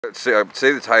Say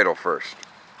the title first.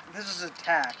 This is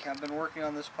Attack. I've been working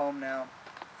on this poem now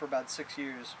for about 6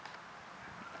 years.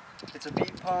 It's a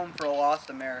beat poem for a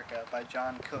Lost America by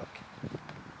John Cook.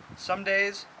 Some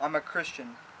days I'm a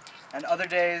Christian, and other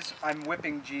days I'm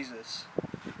whipping Jesus.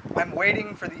 I'm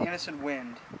waiting for the innocent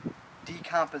wind,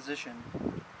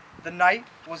 decomposition. The night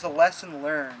was a lesson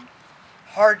learned,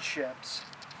 hardships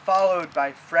followed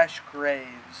by fresh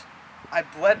graves. I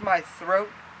bled my throat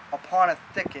upon a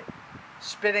thicket,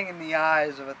 spitting in the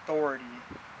eyes of authority.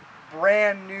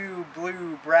 Brand new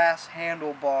blue brass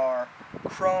handlebar,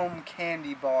 chrome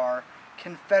candy bar,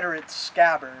 Confederate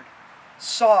scabbard,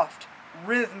 soft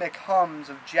rhythmic hums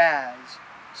of jazz.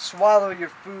 Swallow your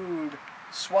food,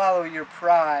 swallow your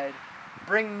pride.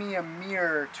 Bring me a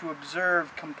mirror to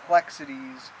observe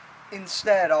complexities.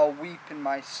 Instead, I'll weep in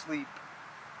my sleep.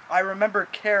 I remember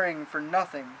caring for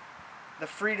nothing. The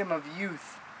freedom of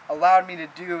youth allowed me to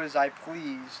do as I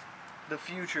pleased. The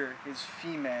future is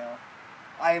female.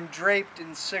 I am draped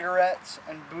in cigarettes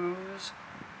and booze.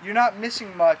 You're not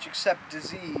missing much except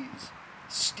disease,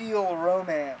 steel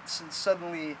romance, and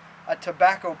suddenly a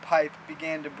tobacco pipe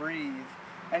began to breathe.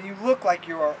 And you look like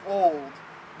you are old.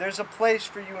 There's a place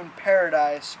for you in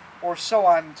paradise, or so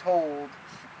I'm told.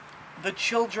 The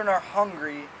children are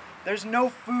hungry. There's no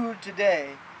food today.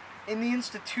 In the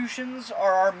institutions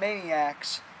are our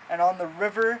maniacs, and on the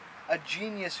river a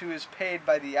genius who is paid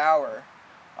by the hour.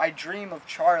 I dream of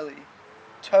Charlie,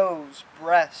 toes,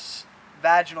 breasts,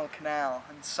 vaginal canal,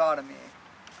 and sodomy.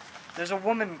 There's a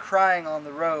woman crying on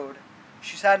the road.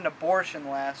 She's had an abortion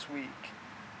last week.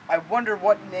 I wonder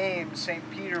what name St.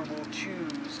 Peter will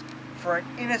choose for an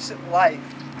innocent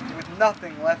life with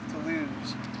nothing left to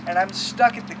lose. And I'm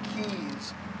stuck at the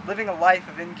Keys, living a life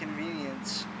of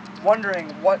inconvenience, wondering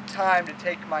what time to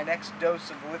take my next dose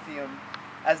of lithium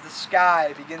as the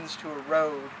sky begins to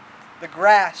erode. The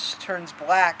grass turns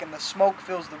black and the smoke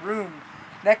fills the room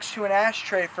next to an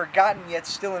ashtray forgotten yet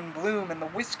still in bloom, and the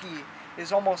whiskey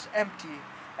is almost empty,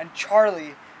 and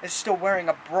Charlie is still wearing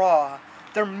a bra.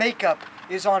 Their makeup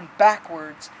is on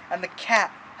backwards, and the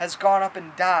cat has gone up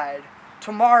and died.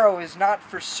 Tomorrow is not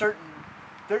for certain.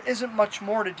 There isn't much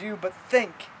more to do but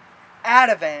think.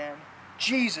 Ativan.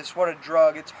 Jesus, what a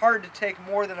drug. It's hard to take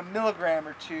more than a milligram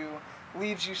or two.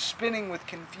 Leaves you spinning with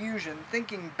confusion,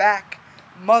 thinking back.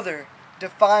 Mother,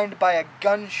 defined by a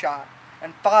gunshot,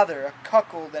 and father, a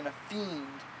cuckold and a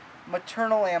fiend.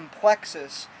 Maternal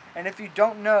amplexus, and if you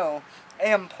don't know,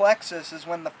 amplexus is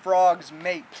when the frogs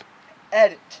mate.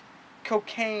 Edit.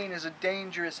 Cocaine is a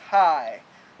dangerous high.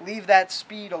 Leave that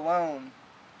speed alone.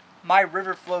 My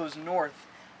river flows north.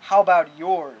 How about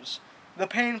yours? The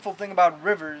painful thing about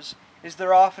rivers is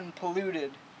they're often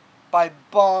polluted by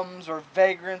bums or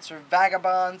vagrants or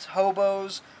vagabonds,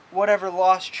 hobos, whatever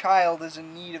lost child is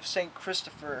in need of St.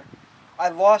 Christopher. I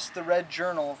lost the red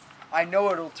journal. I know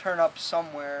it'll turn up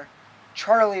somewhere.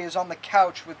 Charlie is on the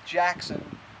couch with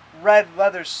Jackson. Red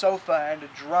leather sofa and a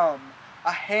drum.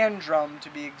 A hand drum, to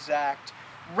be exact.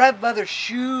 Red leather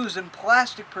shoes and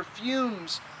plastic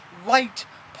perfumes. Light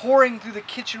pouring through the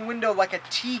kitchen window like a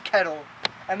tea kettle.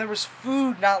 And there was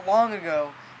food not long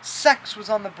ago. Sex was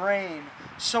on the brain.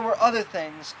 So were other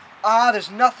things. There's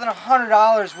nothing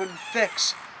 $100 wouldn't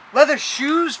fix. Leather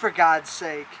shoes, for God's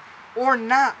sake. Or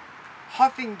not.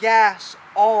 Huffing gas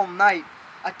all night.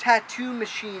 A tattoo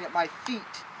machine at my feet.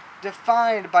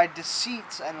 Defined by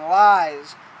deceits and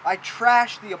lies. I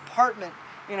trashed the apartment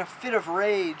in a fit of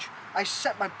rage. I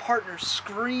set my partner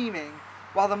screaming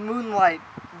while the moonlight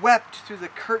wept through the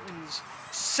curtains.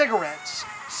 Cigarettes,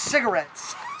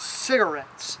 cigarettes,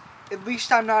 cigarettes. At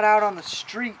least I'm not out on the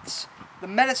streets. The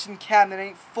medicine cabinet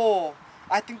ain't full.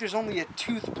 I think there's only a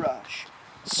toothbrush.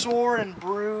 Sore and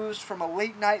bruised from a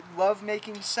late-night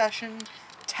love-making session,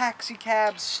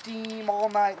 taxicab steam all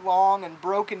night long, and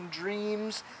broken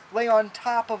dreams lay on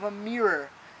top of a mirror.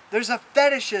 There's a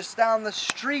fetishist down the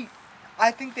street.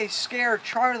 I think they scare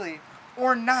Charlie.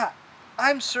 Or not.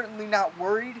 I'm certainly not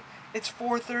worried. It's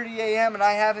 4:30 a.m. and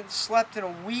I haven't slept in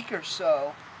a week or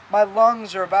so. My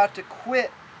lungs are about to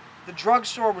quit. The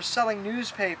drugstore was selling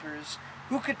newspapers.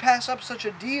 Who could pass up such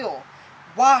a deal?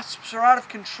 Wasps are out of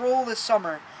control this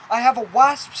summer. I have a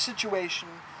wasp situation.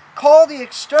 Call the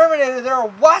exterminator. There are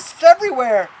wasps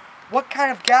everywhere. What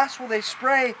kind of gas will they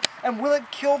spray? And will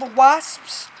it kill the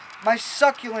wasps? My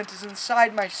succulent is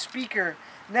inside my speaker,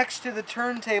 next to the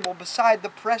turntable beside the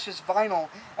precious vinyl,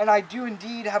 and I do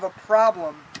indeed have a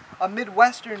problem. A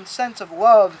Midwestern sense of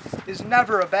love is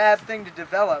never a bad thing to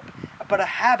develop, but a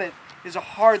habit is a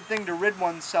hard thing to rid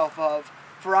oneself of,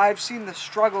 for I've seen the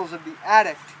struggles of the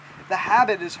addict. The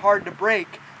habit is hard to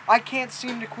break. I can't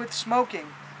seem to quit smoking.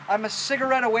 I'm a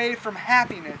cigarette away from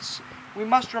happiness. We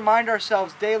must remind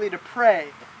ourselves daily to pray.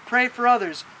 Pray for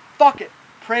others. Fuck it.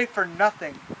 Pray for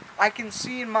nothing. I can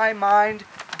see in my mind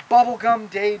bubblegum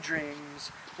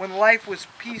daydreams when life was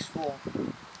peaceful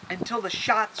until the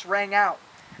shots rang out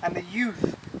and the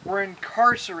youth were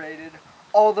incarcerated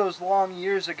all those long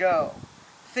years ago.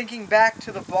 Thinking back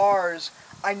to the bars,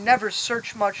 I never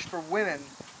searched much for women,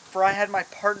 for I had my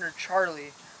partner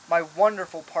Charlie, my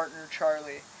wonderful partner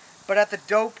Charlie. But at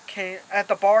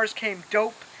the bars came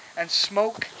dope and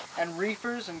smoke and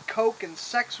reefers and coke and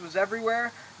sex was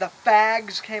everywhere. The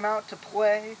fags came out to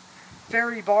play.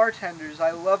 Fairy bartenders,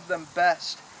 I loved them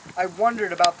best. I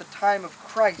wondered about the time of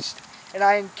Christ, and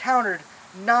I encountered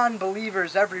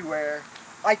non-believers everywhere.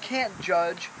 I can't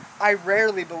judge. I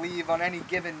rarely believe on any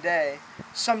given day.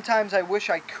 Sometimes I wish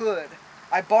I could.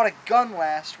 I bought a gun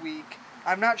last week.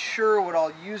 I'm not sure what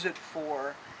I'll use it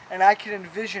for, and I can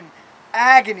envision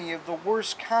agony of the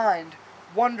worst kind,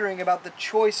 wondering about the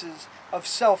choices of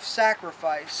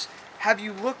self-sacrifice. Have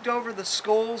you looked over the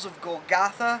skulls of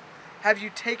Golgotha? Have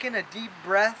you taken a deep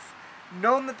breath?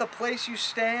 Known that the place you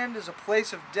stand is a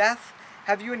place of death?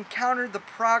 Have you encountered the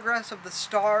progress of the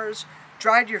stars,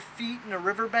 dried your feet in a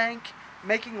riverbank,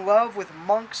 making love with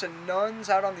monks and nuns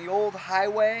out on the old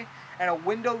highway, and a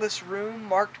windowless room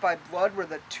marked by blood where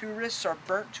the tourists are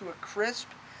burnt to a crisp?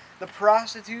 The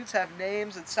prostitutes have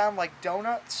names that sound like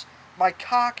donuts. My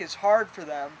cock is hard for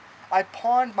them. I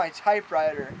pawned my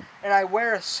typewriter, and I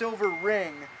wear a silver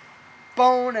ring.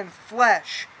 Bone and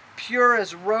flesh, pure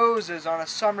as roses on a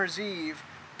summer's eve.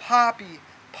 Poppy,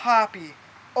 poppy,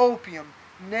 opium,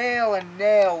 nail and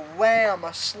nail, lamb,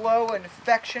 a slow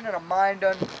infection and a mind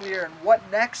unclear. And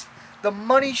what next? The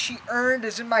money she earned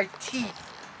is in my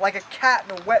teeth, like a cat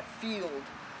in a wet field.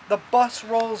 The bus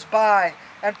rolls by,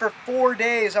 and for 4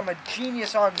 days I'm a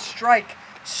genius on strike,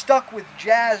 stuck with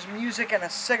jazz music and a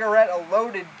cigarette, a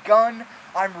loaded gun.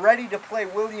 I'm ready to play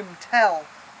William Tell.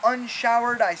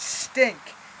 Unshowered, I stink.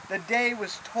 The day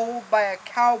was told by a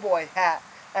cowboy hat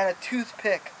and a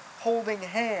toothpick holding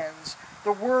hands.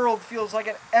 The world feels like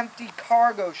an empty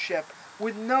cargo ship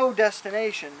with no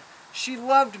destination. She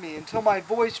loved me until my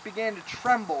voice began to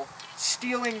tremble,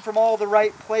 stealing from all the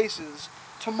right places.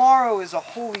 Tomorrow is a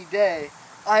holy day.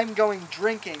 I'm going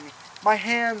drinking. My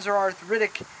hands are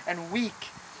arthritic and weak.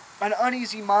 An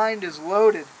uneasy mind is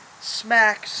loaded.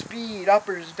 Smack, speed,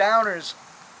 uppers, downers.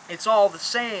 It's all the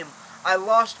same. I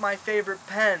lost my favorite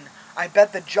pen. I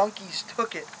bet the junkies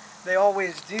took it. They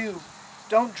always do.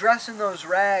 Don't dress in those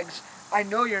rags. I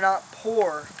know you're not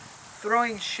poor.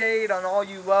 Throwing shade on all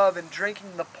you love and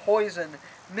drinking the poison.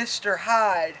 Mr.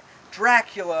 Hyde,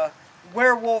 Dracula,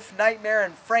 werewolf, nightmare,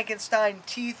 and Frankenstein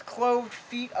teeth, cloved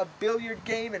feet, a billiard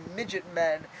game, and midget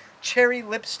men. Cherry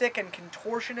lipstick and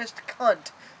contortionist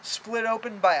cunt, split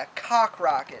open by a cock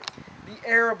rocket. The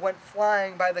Arab went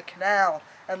flying by the canal,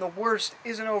 and the worst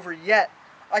isn't over yet.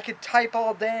 I could type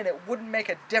all day and it wouldn't make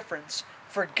a difference.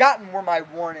 Forgotten were my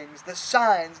warnings, the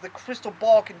signs, the crystal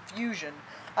ball confusion.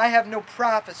 I have no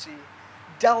prophecy.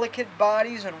 Delicate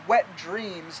bodies and wet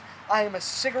dreams. I am a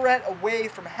cigarette away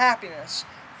from happiness,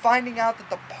 finding out that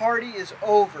the party is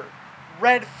over.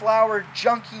 Red flower,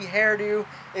 junky hairdo,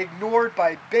 ignored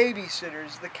by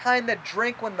babysitters, the kind that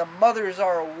drink when the mothers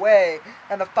are away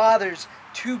and the fathers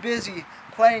too busy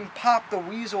playing Pop the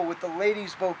Weasel with the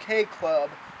Ladies' Bouquet Club.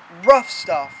 Rough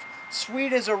stuff,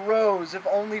 sweet as a rose if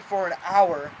only for an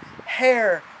hour.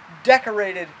 Hair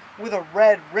decorated with a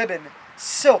red ribbon.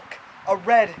 Silk, a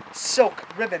red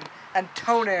silk ribbon, and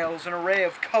toenails an array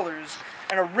of colors,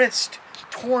 and a wrist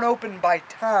torn open by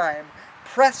time.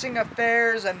 Pressing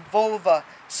affairs and vulva,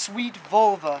 sweet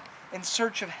vulva. In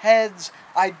search of heads,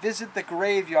 I visit the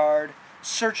graveyard,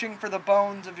 searching for the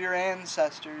bones of your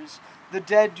ancestors. The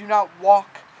dead do not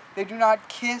walk, they do not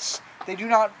kiss, they do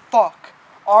not fuck.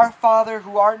 Our Father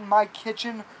who art in my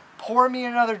kitchen, pour me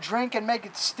another drink and make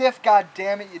it stiff, God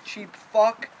damn it, you cheap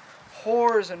fuck.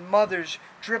 Whores and mothers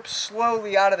drip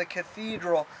slowly out of the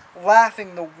cathedral,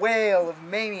 laughing the wail of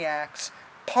maniacs,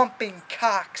 pumping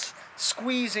cocks,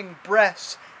 squeezing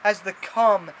breasts as the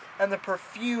cum and the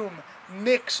perfume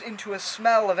mix into a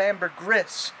smell of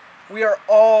ambergris. We are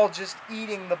all just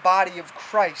eating the body of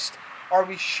Christ. Are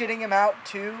we shitting him out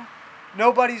too?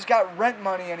 Nobody's got rent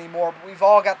money anymore, but we've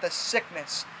all got the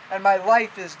sickness, and my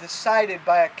life is decided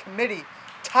by a committee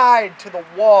tied to the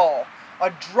wall.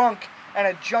 A drunk and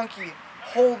a junkie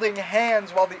holding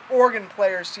hands while the organ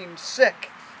player seems sick.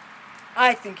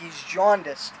 I think he's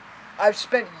jaundiced. I've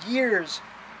spent years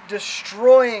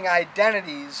destroying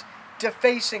identities,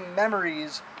 defacing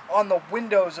memories on the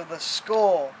windows of the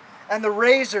skull. And the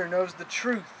razor knows the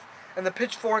truth. And the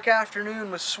pitchfork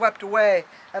afternoon was swept away,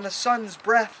 and the sun's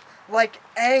breath, like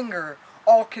anger,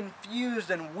 all confused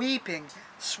and weeping,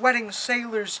 sweating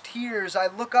sailors' tears. I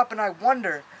look up and I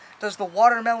wonder, does the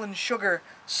watermelon sugar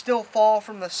still fall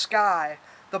from the sky?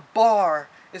 The bar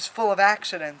is full of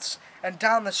accidents, and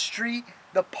down the street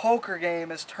the poker game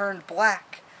has turned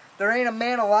black. There ain't a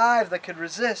man alive that could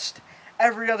resist.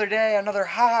 Every other day, another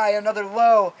high, another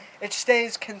low. It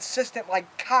stays consistent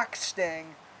like cock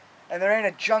sting. And there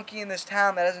ain't a junkie in this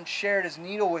town that hasn't shared his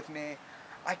needle with me.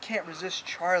 I can't resist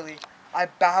Charlie. I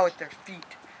bow at their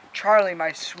feet. Charlie,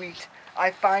 my sweet,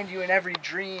 I find you in every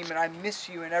dream, and I miss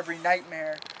you in every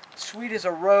nightmare. Sweet as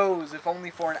a rose, if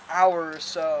only for an hour or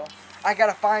so. I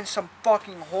gotta find some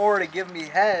fucking whore to give me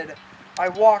head. I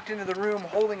walked into the room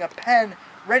holding a pen,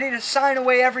 ready to sign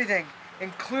away everything,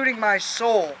 including my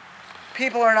soul.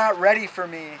 People are not ready for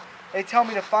me. They tell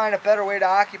me to find a better way to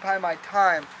occupy my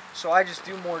time, so I just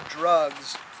do more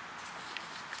drugs.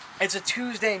 It's a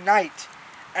Tuesday night,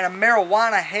 and a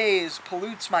marijuana haze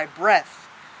pollutes my breath.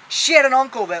 She had an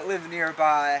uncle that lived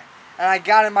nearby, and I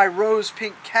got in my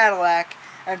rose-pink Cadillac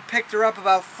and picked her up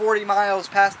about 40 miles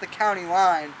past the county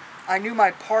line. I knew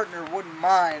my partner wouldn't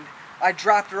mind. I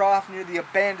dropped her off near the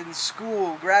abandoned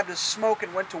school, grabbed a smoke,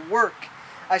 and went to work.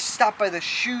 I stopped by the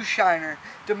shoe shiner,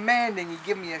 demanding he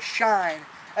give me a shine.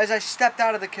 As I stepped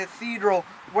out of the cathedral,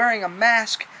 wearing a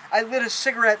mask, I lit a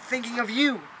cigarette thinking of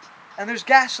you. And there's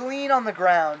gasoline on the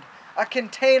ground, a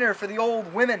container for the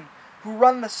old women who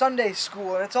run the Sunday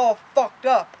school, and it's all fucked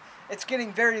up. It's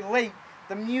getting very late,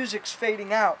 the music's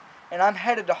fading out, and I'm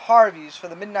headed to Harvey's for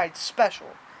the midnight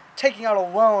special, taking out a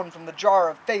loan from the jar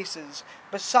of faces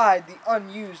beside the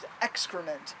unused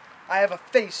excrement. I have a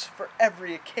face for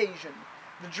every occasion.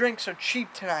 The drinks are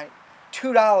cheap tonight,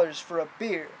 $2 for a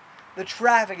beer. The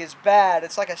traffic is bad,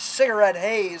 it's like a cigarette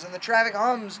haze, and the traffic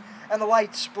hums and the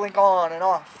lights blink on and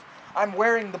off. I'm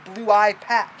wearing the blue eye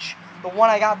patch, the one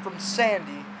I got from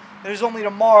Sandy. There's only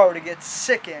tomorrow to get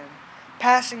sick in.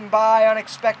 Passing by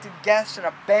unexpected guests and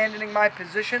abandoning my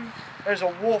position, there's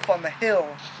a wolf on the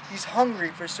hill. He's hungry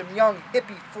for some young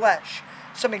hippie flesh,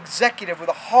 some executive with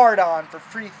a hard-on for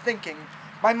free thinking.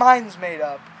 My mind's made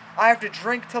up. I have to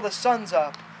drink till the sun's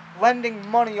up. Lending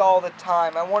money all the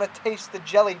time. I want to taste the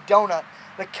jelly donut,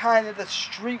 the kind that the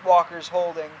streetwalker's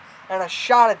holding. And a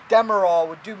shot of Demerol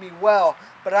would do me well,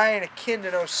 but I ain't akin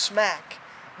to no smack.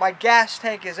 My gas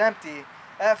tank is empty.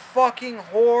 That fucking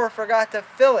whore forgot to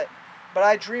fill it. But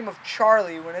I dream of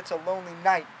Charlie when it's a lonely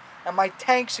night, and my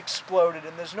tank's exploded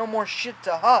and there's no more shit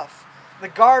to huff. The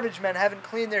garbage men haven't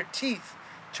cleaned their teeth.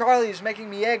 Charlie is making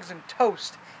me eggs and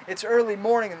toast. It's early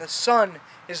morning and the sun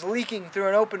is leaking through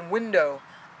an open window.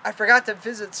 I forgot to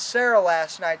visit Sarah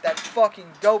last night, that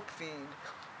fucking dope fiend.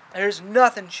 There's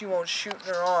nothing she won't shoot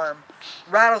in her arm.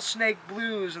 Rattlesnake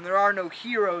blues, and there are no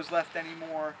heroes left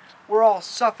anymore. We're all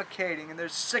suffocating, and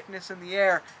there's sickness in the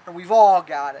air, and we've all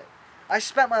got it. I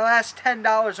spent my last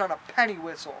 $10 on a penny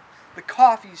whistle. The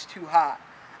coffee's too hot.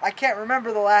 I can't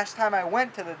remember the last time I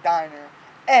went to the diner.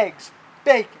 Eggs,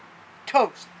 bacon,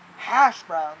 toast, hash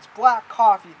browns, black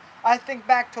coffee. I think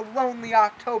back to lonely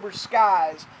October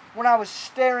skies, when I was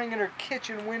staring at her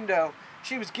kitchen window.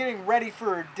 She was getting ready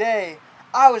for her day.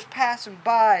 I was passing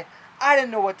by. I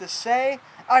didn't know what to say.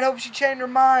 I'd hope she changed her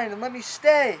mind and let me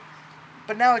stay.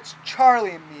 But now it's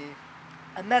Charlie and me,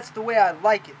 and that's the way I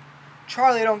like it.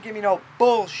 Charlie don't give me no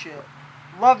bullshit.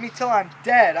 Love me till I'm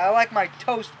dead. I like my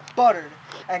toast buttered,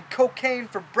 and cocaine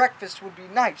for breakfast would be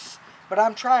nice, but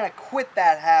I'm trying to quit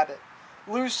that habit.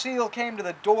 Lucille came to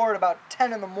the door at about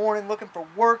 10 in the morning looking for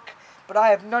work, but I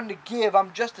have none to give.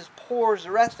 I'm just as poor as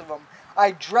the rest of them.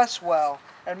 I dress well,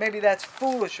 and maybe that's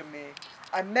foolish of me.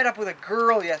 I met up with a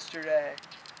girl yesterday.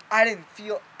 I didn't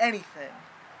feel anything.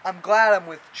 I'm glad I'm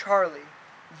with Charlie,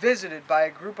 visited by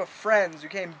a group of friends who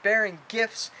came bearing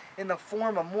gifts in the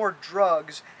form of more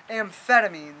drugs,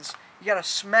 amphetamines. You gotta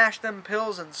smash them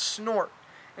pills and snort.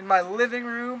 In my living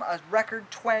room, a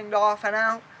record twanged off and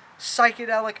out.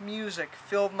 Psychedelic music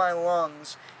filled my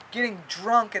lungs. Getting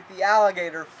drunk at the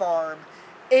alligator farm,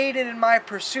 aided in my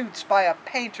pursuits by a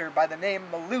painter by the name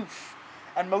Maloof.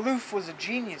 And Maloof was a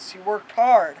genius. He worked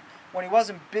hard when he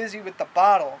wasn't busy with the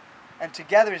bottle. And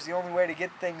together is the only way to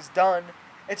get things done.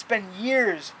 It's been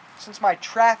years since my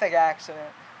traffic accident,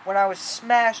 when I was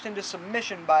smashed into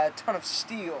submission by a ton of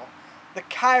steel. The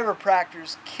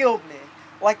chiropractors killed me,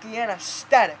 like the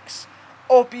anesthetics.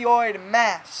 Opioid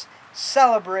mass,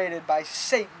 celebrated by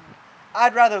Satan.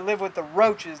 I'd rather live with the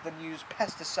roaches than use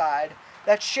pesticide.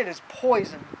 That shit is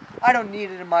poison. I don't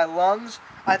need it in my lungs.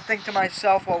 I think to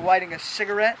myself while lighting a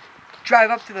cigarette.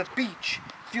 Drive up to the beach,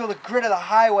 feel the grit of the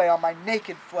highway on my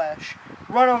naked flesh.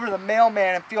 Run over to the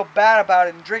mailman and feel bad about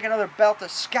it and drink another belt of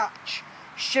scotch.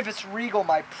 Chivas Regal,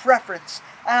 my preference,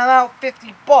 and I'm out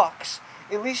 $50.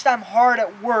 At least I'm hard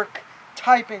at work,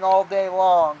 typing all day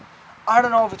long. I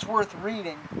don't know if it's worth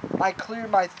reading. I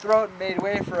cleared my throat and made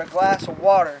way for a glass of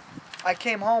water. I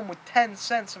came home with 10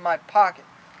 cents in my pocket,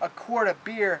 a quart of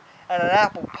beer, and an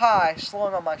apple pie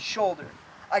slung on my shoulder.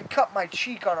 I cut my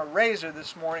cheek on a razor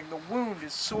this morning. The wound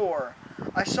is sore.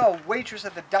 I saw a waitress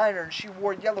at the diner and she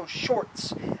wore yellow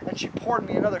shorts, and she poured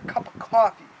me another cup of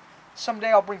coffee.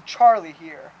 Someday I'll bring Charlie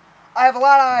here. I have a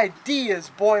lot of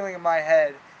ideas boiling in my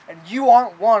head, and you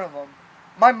aren't one of them.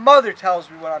 My mother tells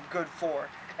me what I'm good for,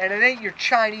 and it ain't your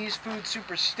Chinese food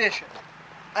superstition.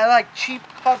 I like cheap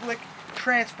public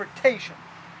transportation.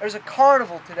 There's a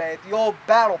carnival today at the old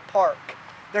Battle Park.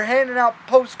 They're handing out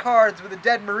postcards with a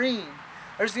dead Marine.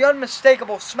 There's the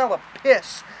unmistakable smell of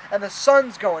piss, and the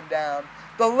sun's going down.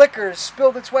 The liquor has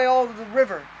spilled its way all to the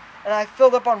river, and I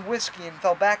filled up on whiskey and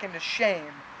fell back into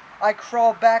shame. I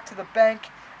crawled back to the bank,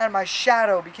 and my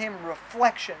shadow became a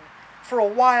reflection. For a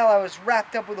while I was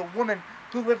wrapped up with a woman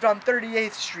who lived on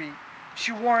 38th Street.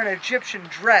 She wore an Egyptian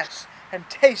dress and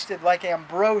tasted like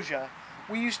ambrosia.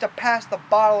 We used to pass the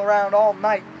bottle around all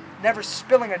night, never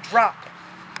spilling a drop.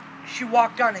 She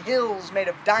walked on hills made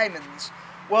of diamonds.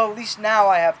 Well, at least now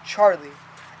I have Charlie.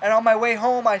 And on my way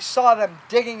home I saw them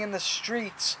digging in the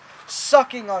streets,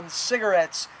 sucking on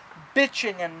cigarettes,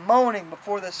 bitching and moaning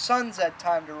before the sun's had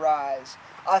time to rise.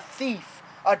 A thief,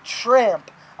 a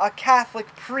tramp, a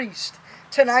Catholic priest.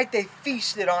 Tonight they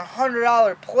feasted on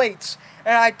 $100 plates,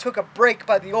 and I took a break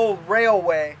by the old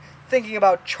railway, thinking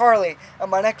about Charlie and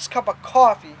my next cup of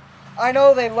coffee. I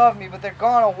know they love me, but they're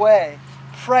gone away,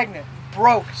 pregnant,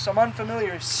 broke, some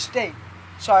unfamiliar state.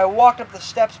 So I walked up the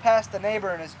steps past the neighbor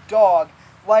and his dog,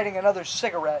 lighting another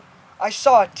cigarette. I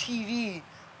saw a TV,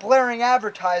 blaring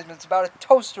advertisements about a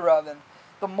toaster oven.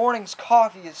 The morning's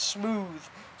coffee is smooth,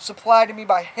 supplied to me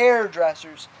by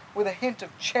hairdressers with a hint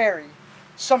of cherry.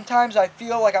 Sometimes I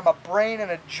feel like I'm a brain in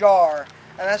a jar,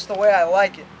 and that's the way I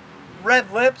like it.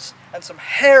 Red lips and some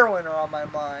heroin are on my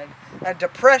mind, and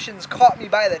depression's caught me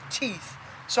by the teeth.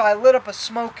 So I lit up a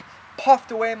smoke,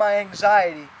 puffed away my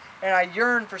anxiety, and I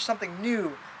yearned for something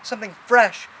new, something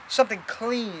fresh, something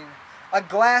clean. A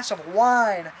glass of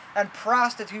wine and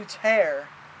prostitute's hair.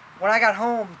 When I got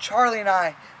home, Charlie and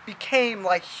I became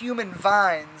like human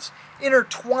vines,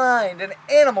 intertwined and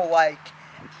animal-like,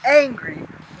 angry,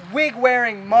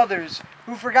 wig-wearing mothers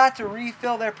who forgot to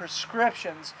refill their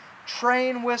prescriptions,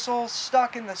 train whistles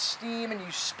stuck in the steam and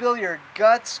you spill your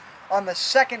guts on the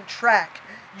second track.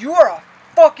 You are a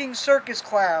fucking circus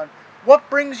clown. What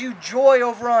brings you joy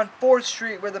over on 4th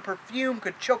Street where the perfume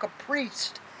could choke a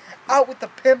priest? Out with the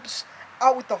pimps,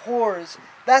 out with the whores.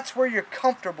 That's where you're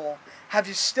comfortable. Have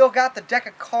you still got the deck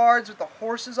of cards with the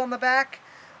horses on the back?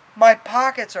 My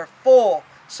pockets are full.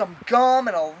 Some gum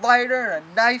and a lighter and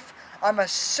a knife. I'm a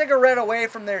cigarette away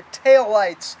from their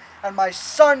taillights, and my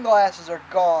sunglasses are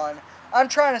gone. I'm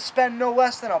trying to spend no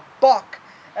less than $1,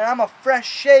 and I'm a fresh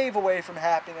shave away from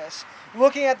happiness.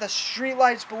 Looking at the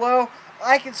streetlights below,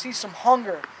 I can see some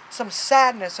hunger, some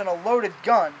sadness, and a loaded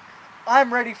gun.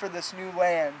 I'm ready for this new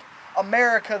land.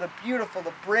 America the beautiful,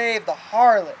 the brave, the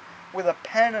harlot, with a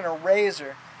pen and a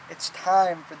razor. It's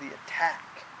time for the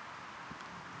attack.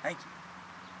 Thank you.